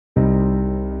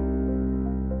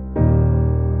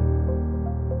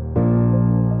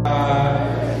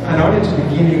going to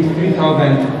begin with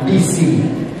 3000 BC,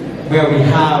 where we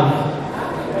have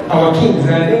our kings.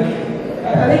 And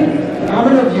I think, how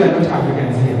many of you are not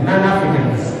Africans here?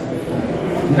 Non-Africans.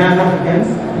 Non-Africans?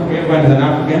 Okay, everyone is an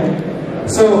African.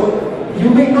 So, you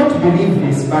may not believe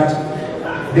this, but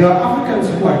there are Africans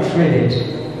who are traded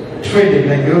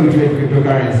like the way we trade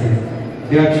cryptocurrencies.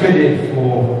 They are traded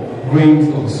for grains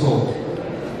of salt,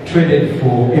 traded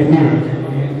for a miracle.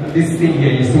 This thing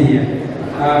here, you see here,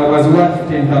 was worth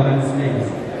 10,000 slaves.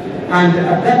 And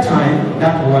at that time,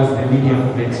 that was the medium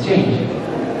of exchange.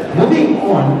 Moving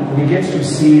on, we get to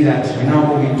see that we now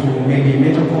move into maybe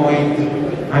metal coins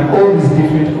and all these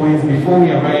different coins before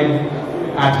we arrive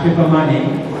at paper money,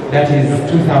 that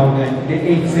is 2000, the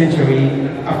 8th century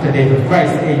after the death of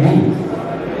Christ, AD.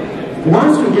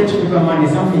 Once we get to paper money,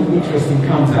 something interesting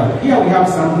comes up. Here we have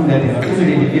something that is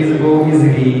easily divisible,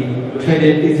 easily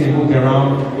traded, easily moved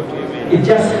around. It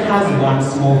just has one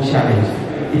small challenge.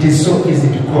 It is so easy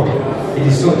to copy. It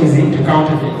is so easy to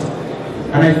counterfeit.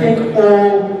 And I think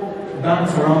all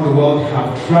banks around the world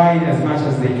have tried as much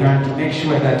as they can to make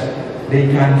sure that they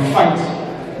can fight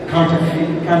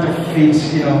counterfeit,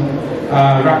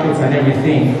 rackets and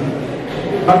everything.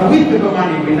 But with paper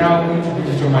money, we now go into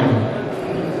digital money.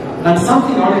 And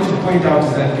something I wanted to point out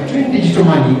is that between digital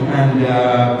money and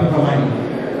paper money,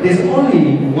 there's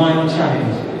only one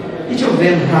challenge. Each of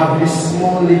them have this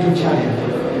small little challenge.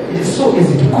 It is so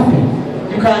easy to copy.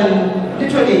 You can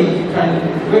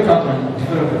wake up and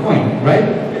develop a coin,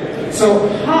 right? So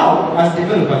how, as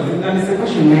developers, and it's a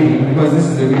question really, because this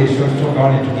is a really short talk I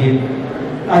wanted to give,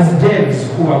 as devs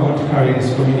who are going to carry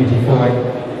this community forward,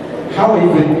 how are you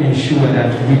going to ensure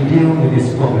that we deal with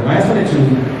this problem? I just wanted to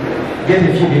get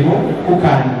a few people who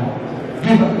can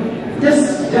give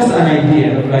just an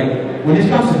idea of, like, when it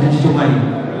comes to digital money,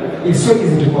 it's so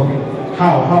easy to copy.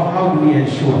 How do we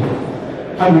ensure?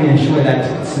 How do we ensure that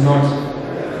it's not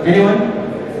anyone?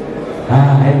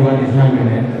 Everyone is hungry,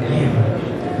 man.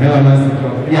 No one wants to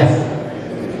talk. Yes.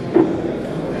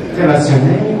 Tell us your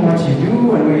name, what you do,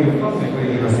 and where you're from, and where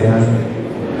you give us the answer.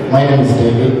 My name is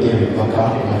David Baka.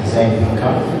 I'm a design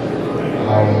thinker.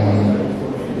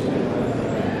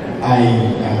 I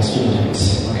am a student at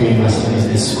Blockchain Master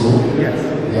Business School. Yes.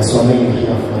 Yeah, so I'm mainly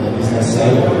here for the business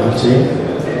side of blockchain.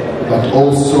 But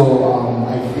also,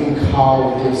 I think how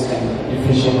devs can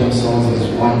differentiate themselves is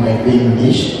one by being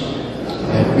niche,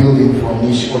 like building for a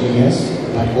niche audience,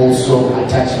 but also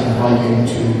attaching value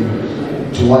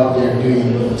to what they're doing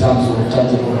in terms of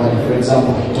tangible value. For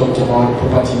example, we talked about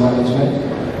property management,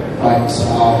 but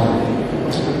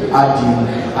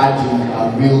adding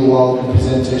a real world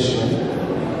representation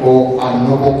or a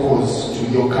noble cause to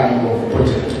your kind of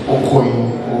project or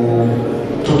coin or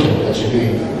token that you're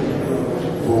doing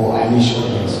for a niche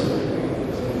audience.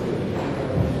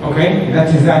 Okay, that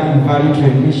is adding value to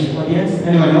a niche audience.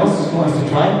 Anyone else who wants to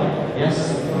try?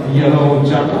 Yes, yellow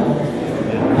jumper.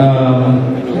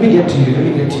 Let me get to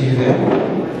you there.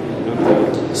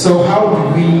 So how do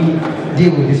we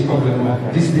deal with this problem?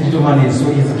 This digital money is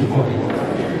so easy to copy.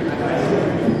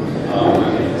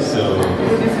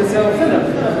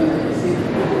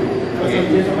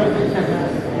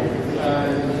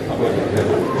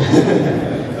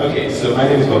 Okay, so my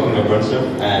name is Bakuna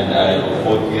Brunstrom, and I'm a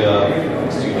fourth-year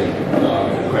student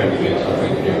currently at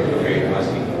Blockchain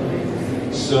Devfest.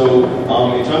 So,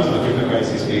 in terms of the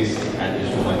cryptocurrency space and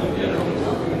digital money in general,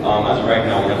 as of right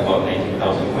now we have about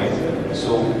 19,000 coins.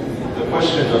 So, the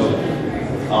question of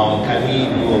can we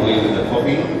do away with the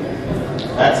copy?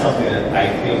 That's something that I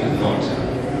think not.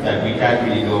 That we can't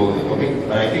really go with the copy.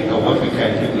 But I think that what we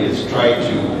can do is try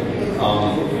to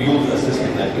build a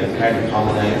system that can kind of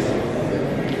harmonize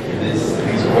these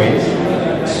coins.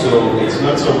 So it's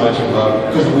not so much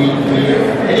about, because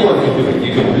anyone can do it.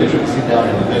 You can literally sit down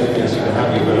and invest in this, you can have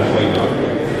your better coin out.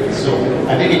 So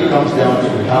I think it comes down to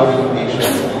how do you make sure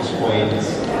that these coins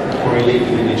correlate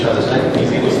with each other, so that these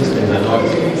ecosystems are not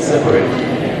separate,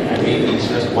 and maybe it's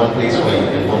just one place where you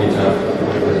can monitor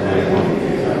whatever is going on.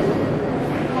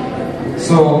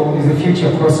 So is the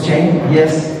future cross-chain?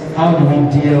 Yes. How do we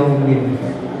deal with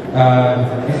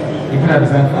you can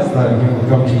understand first, that we will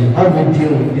come to you. How do we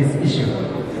deal with this issue?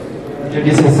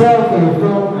 Introduce yourself, where you're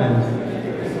from, and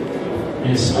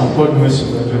yes, I'm Paul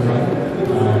software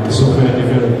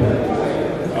developer.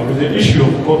 With the issue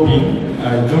of copying,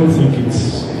 I don't think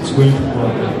it's going to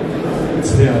work.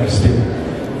 It's there to stay.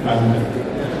 And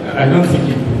I don't think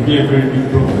it will be a very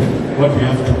big problem. What we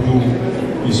have to do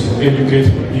is to educate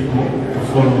people to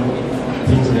follow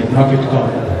things like market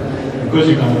cap. Because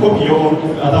you can copy your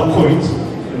other coins,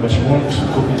 but you won't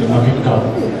copy the market cap.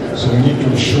 So we need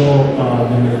to show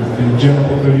the general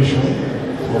population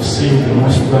of seeing the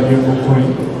most valuable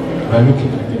coin By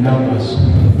looking at the numbers.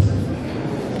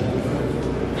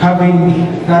 Having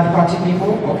third-party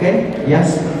people, okay?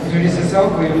 Yes. Introduce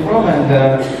yourself, where you're from, and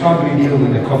how do we deal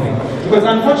with the copying? Because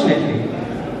unfortunately,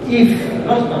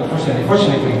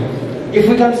 fortunately, if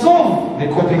we can solve the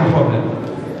copying problem,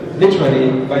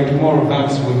 literally by tomorrow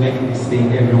banks will make this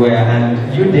thing everywhere,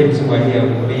 and you devs who are here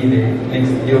will be the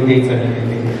next Bill Gates and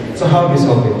everything. So how do we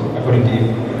solve it, according to you?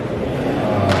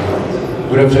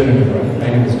 Good afternoon, everyone. My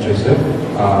name is Joseph.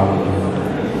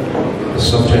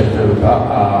 Software developer,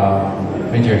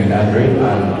 majoring in Android,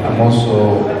 and I'm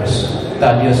also a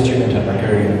third-year student at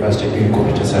Makerere University doing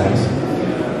computer science.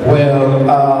 Well,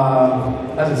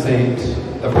 as I said,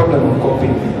 the problem of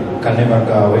copying can never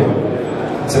go away.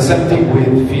 It's the same thing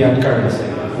with fiat currency.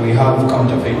 We have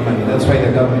counterfeit money. That's why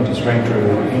the government is trying to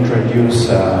introduce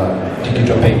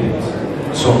digital payments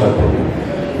to solve that problem.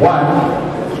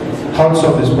 How to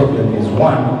solve this problem is,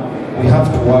 one, we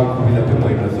have to work with the people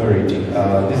in authority.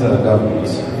 These are the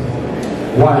governments.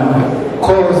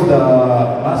 Cause the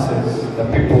masses, the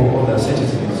people or the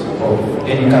citizens of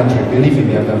any country believe in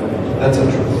their government. That's the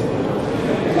truth.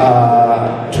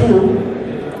 Two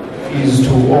is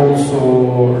to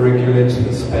also regulate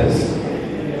the space,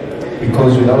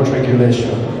 because without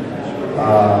regulation,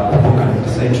 people can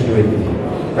decide to do anything.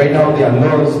 Right now, there are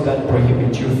laws that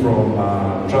prohibit you from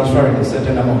transferring a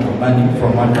certain amount of money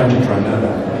from one country to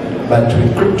another. But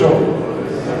with crypto,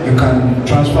 you can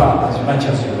transfer as much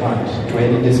as you want to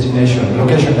any destination.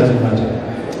 Location doesn't matter.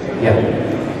 Yeah.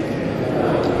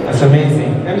 That's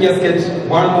amazing. Let me just get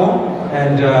one more,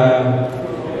 and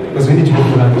because we need to go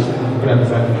to lunch.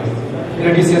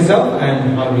 Introduce yourself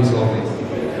and how do we solve this?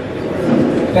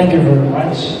 Thank you very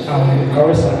much. I'm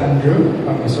Kawesa Andrew.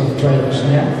 I'm a software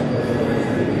engineer.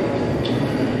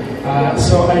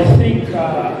 So I think it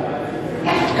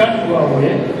can't go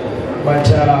away, but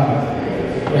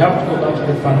we have to go back to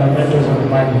the fundamentals of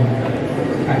money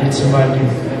and its value.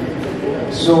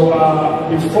 So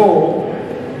before,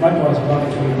 money was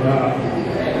backed with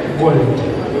gold,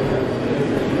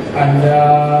 and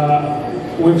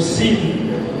we've seen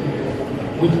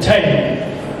with time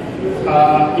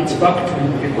it's backed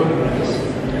with economies.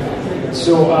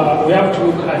 So we have to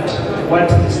look at what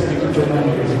this digital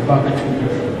money is backed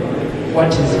with. What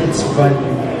is its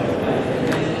value?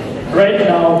 Right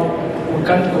now, we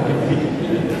can't copy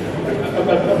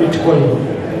Bitcoin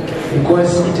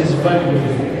because it is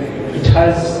valuable. It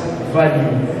has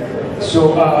value.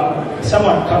 So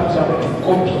someone comes up to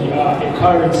copy a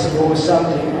currency or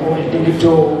something or a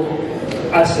digital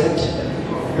asset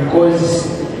because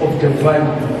of the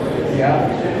value.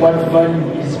 Yeah, what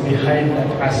value is behind that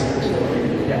asset?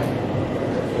 Yeah.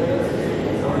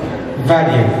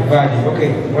 Value.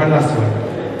 Okay, one last one.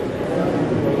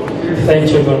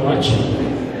 Thank you very much.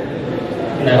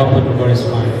 And I hope everybody is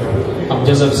fine. I'm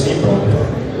Joseph Simple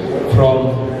from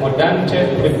Modernity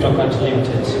Cryptocurrency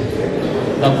Limited.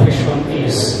 The question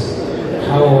is,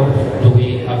 how do we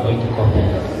avoid copy?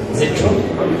 Is it true?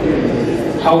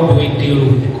 How do we deal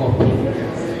with copy?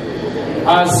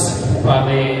 As per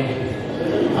the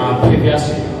previous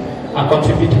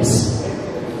contributors,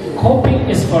 copying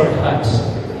is very hard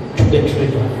to get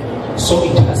rid of, so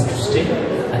it has to stay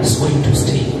and it's going to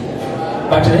stay.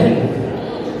 But then,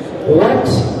 what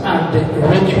are the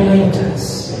regulators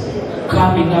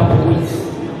coming up with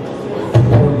to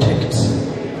protect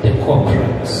the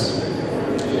corporates?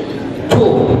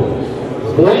 Two,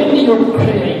 when you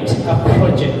create a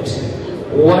project,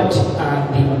 what are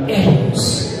the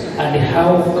aims and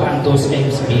how can those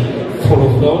aims be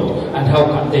fulfilled and how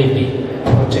can they be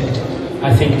protected?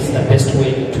 I think it's the best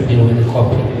way to deal with the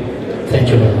copy. Thank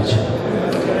you very much.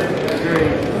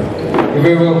 You're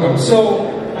very welcome. So,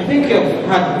 I think you've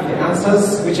had the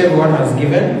answers which everyone has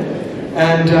given.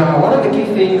 And one of the key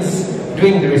things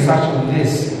doing the research on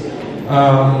this,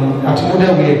 at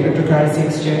MUDA we are a cryptocurrency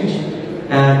exchange.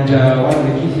 And one of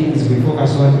the key things we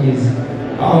focus on is,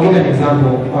 I'll give an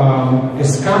example. A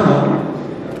scammer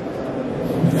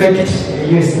faked a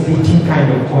USDT kind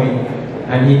of coin.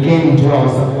 And he came to our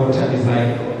support and he's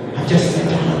like, I've just sent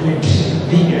 100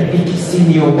 BTC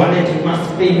in your wallet, you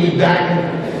must pay me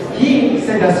back. He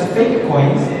sent us fake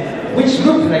coins, which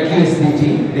looked like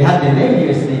USDT. They had the name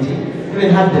USDT, even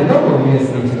had the logo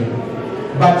USDT.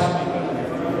 But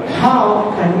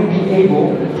how can we be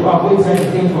able to avoid such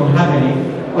a thing from happening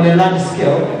on a large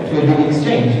scale to a big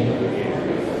exchange?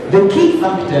 The key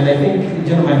factor, and I think the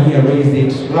gentleman here raised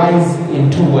it, lies in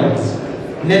two words: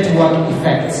 network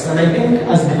effects. And I think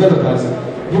as developers,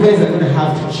 you guys are going to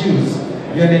have to choose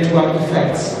your network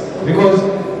effects. Because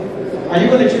are you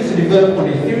going to choose to develop on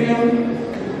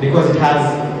Ethereum because it has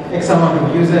X amount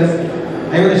of users?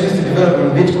 Are you going to choose to develop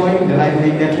on Bitcoin, the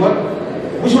Lightning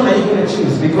Network? Which one are you going to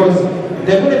choose? Because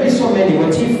there are going to be so many.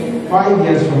 What if 5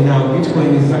 years from now,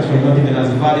 Bitcoin is actually not even as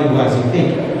valuable as you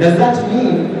think? Does that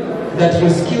mean that your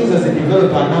skills as a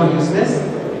developer are now useless?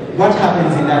 What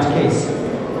happens in that case?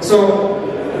 So,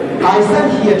 I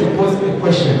stand here to pose a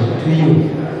question to you.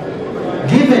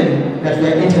 Given that we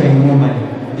are entering new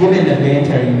money, given that we are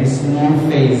entering this new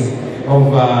phase of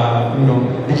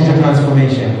digital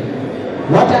transformation,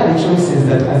 what are the choices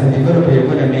that as a developer you're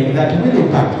going to make that will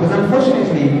impact? Because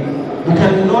unfortunately, we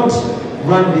cannot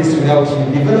run this without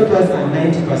you. Developers are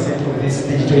 90% of this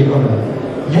digital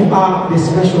economy. You are the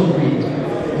special breed.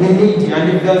 We need you,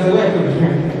 and if there's a way I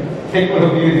could take all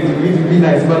of you to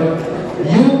realize, but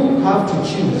you have to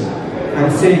choose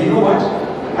and say, you know what?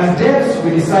 As devs,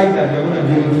 we decide that we're going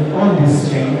to build on this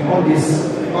chain, on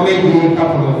this, or maybe a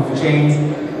couple of chains,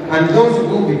 and those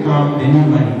will become the new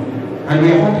money. And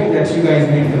we are hoping that you guys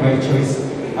make the right choice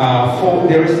for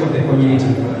the rest of the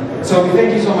community. So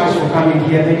thank you so much for coming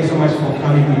here. Thank you so much for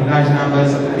coming in large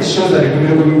numbers. This shows that the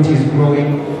community is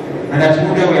growing. And at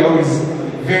MUDA, we're always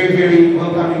very, very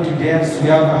welcoming to devs. We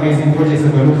have amazing projects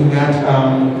that we're looking at.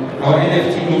 Our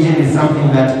NFT engine is something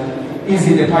that is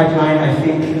in the pipeline. I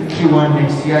think Q1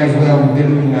 next year is where we'll be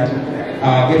looking at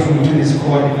getting into these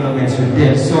core developments with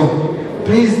devs. So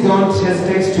please don't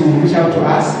hesitate to reach out to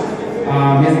us.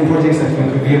 Amazing projects that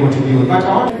we could be able to build.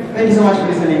 But thank you so much for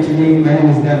listening to me. My name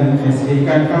is Devin. You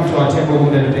can come to our table,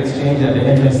 MUDA.exchange at the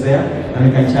entrance there, and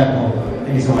we can chat more.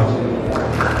 Thank you so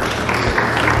much.